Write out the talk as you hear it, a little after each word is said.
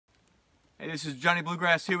Hey, this is Johnny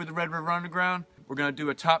Bluegrass here with the Red River Underground. We're going to do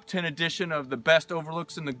a top 10 edition of the best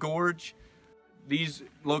overlooks in the Gorge. These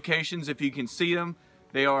locations, if you can see them,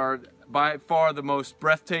 they are by far the most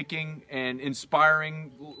breathtaking and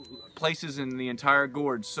inspiring places in the entire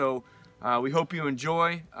Gorge. So we hope you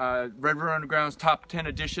enjoy Red River Underground's top 10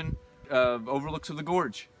 edition of Overlooks of the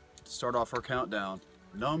Gorge. To start off our countdown,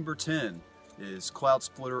 number 10 is Cloud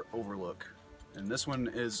Splitter Overlook. And this one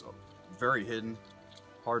is very hidden,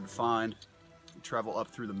 hard to find. You travel up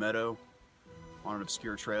through the meadow on an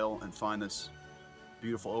obscure trail and find this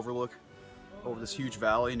beautiful overlook over this huge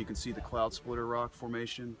valley, and you can see the Cloud Splitter Rock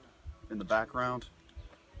Formation in the background.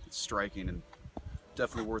 It's striking and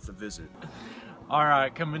definitely worth a visit. All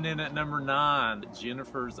right, coming in at number 9,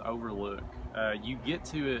 Jennifer's Overlook. You get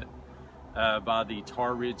to it by the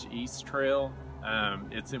Tar Ridge East Trail.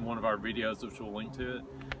 It's in one of our videos, which we'll link to it.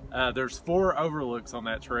 There's 4 overlooks on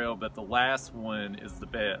that trail, but the last one is the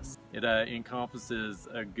best. It encompasses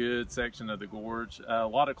a good section of the gorge. A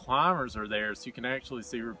lot of climbers are there, so you can actually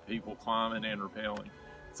see people climbing and rappelling.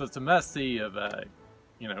 So it's a must-see of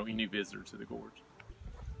any visitor to the gorge.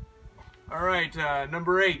 All right,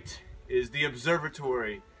 number 8 is the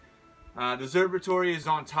observatory. The observatory is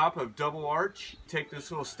on top of Double Arch. Take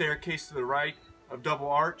this little staircase to the right of Double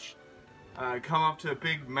Arch. Come up to a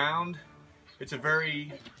big mound. It's a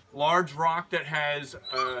very large rock that has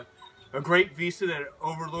a great vista that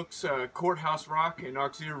overlooks Courthouse Rock and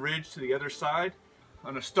Auxiliary Ridge to the other side.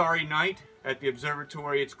 On a starry night at the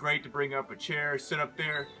observatory, it's great to bring up a chair, sit up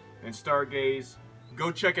there, and stargaze.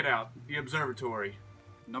 Go check it out, the observatory.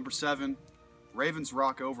 Number 7, Ravens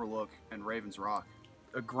Rock Overlook and Ravens Rock.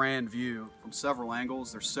 A grand view from several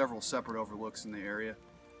angles. There's several separate overlooks in the area.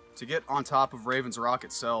 To get on top of Ravens Rock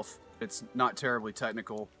itself, it's not terribly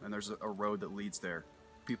technical, and there's a road that leads there.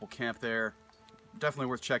 People camp there. Definitely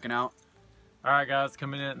worth checking out. All right, guys,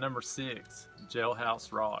 coming in at number 6,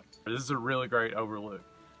 Jailhouse Rock. This is a really great overlook.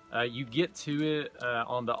 You get to it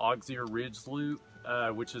on the Auxiliary Ridge Loop,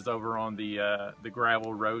 which is over on the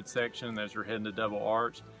gravel road section as you're heading to Double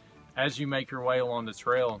Arch. As you make your way along the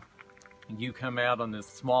trail, you come out on this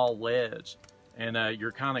small ledge, and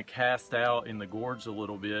you're kind of cast out in the gorge a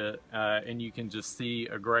little bit, and you can just see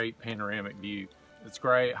a great panoramic view. It's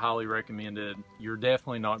great, highly recommended. You're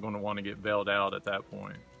definitely not going to want to get bailed out at that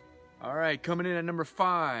point. All right, coming in at number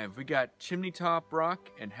 5, we got Chimney Top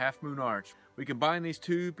Rock and Half Moon Arch. We combine these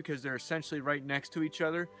two because they're essentially right next to each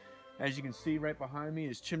other. As you can see right behind me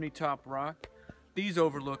is Chimney Top Rock. These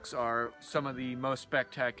overlooks are some of the most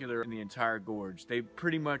spectacular in the entire gorge. They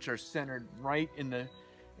pretty much are centered right in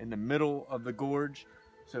the middle of the gorge.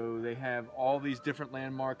 So they have all these different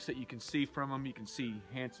landmarks that you can see from them. You can see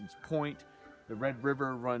Hanson's Point. The Red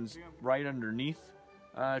River runs right underneath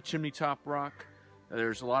Chimney Top Rock.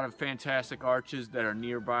 There's a lot of fantastic arches that are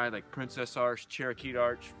nearby, like Princess Arch, Cherokee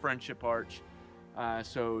Arch, Friendship Arch.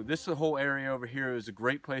 So this whole area over here is a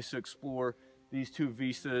great place to explore. These two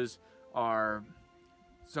vistas are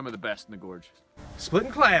some of the best in the gorge.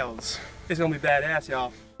 Splitting clouds. It's gonna be badass,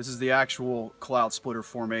 y'all. This is the actual Cloud Splitter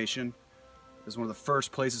Formation. This is one of the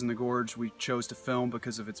first places in the gorge we chose to film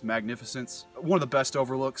because of its magnificence. One of the best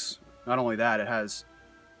overlooks. Not only that, it has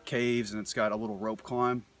caves and it's got a little rope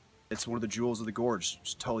climb. It's one of the jewels of the gorge.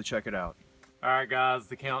 Just totally check it out. All right, guys,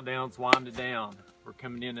 the countdown's winding down. We're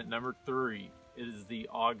coming in at number 3. It is the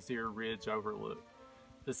Auxiliary Ridge Overlook.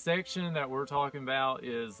 The section that we're talking about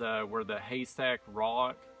is where the Haystack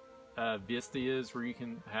Rock vista is, where you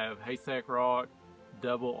can have Haystack Rock,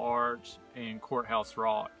 Double Arch, and Courthouse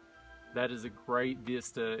Rock. That is a great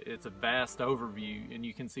vista. It's a vast overview, and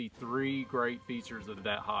you can see 3 great features of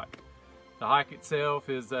that hike. The hike itself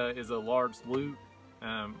is a large loop.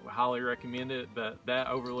 Highly recommend it, but that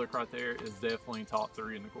overlook right there is definitely top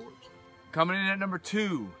 3 in the gorge. Coming in at number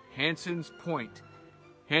 2, Hanson's Point.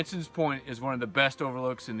 Hanson's Point is one of the best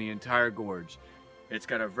overlooks in the entire gorge. It's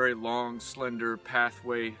got a very long, slender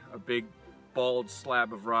pathway, a big bald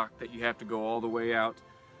slab of rock that you have to go all the way out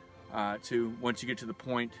to. Once you get to the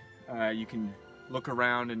point, you can look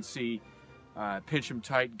around and see Pincham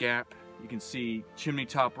Tight Gap. You can see Chimney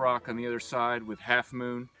Top Rock on the other side with Half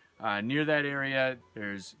Moon. Near that area,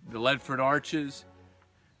 there's the Ledford Arches.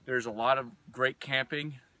 There's a lot of great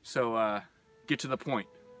camping, so get to the point.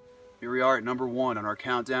 Here we are at number 1 on our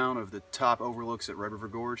countdown of the top overlooks at Red River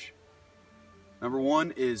Gorge. Number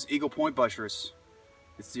 1 is Eagle Point Buttress.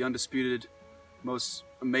 It's the undisputed most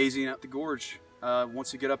amazing at the gorge.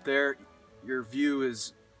 Once you get up there, your view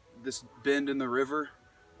is this bend in the river,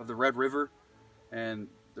 of the Red River, and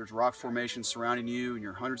there's rock formations surrounding you, and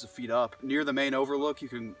you're hundreds of feet up. Near the main overlook, you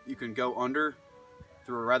can go under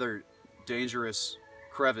through a rather dangerous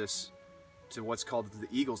crevice to what's called the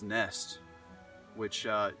Eagle's Nest. which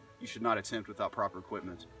you should not attempt without proper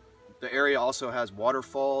equipment. The area also has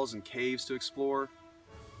waterfalls and caves to explore.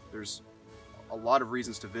 There's a lot of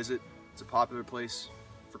reasons to visit. It's a popular place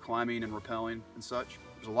for climbing and rappelling and such.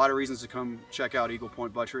 There's a lot of reasons to come check out Eagle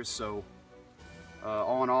Point Buttress, so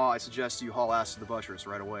all in all, I suggest you haul ass to the Buttress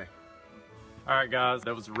right away. Alright guys,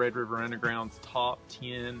 that was Red River Underground's top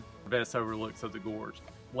 10 best overlooks of the gorge.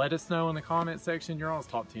 Let us know in the comment section your all's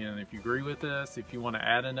top 10. If you agree with us, if you want to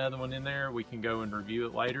add another one in there, we can go and review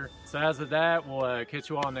it later. So as of that, we'll catch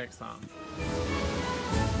you all next time.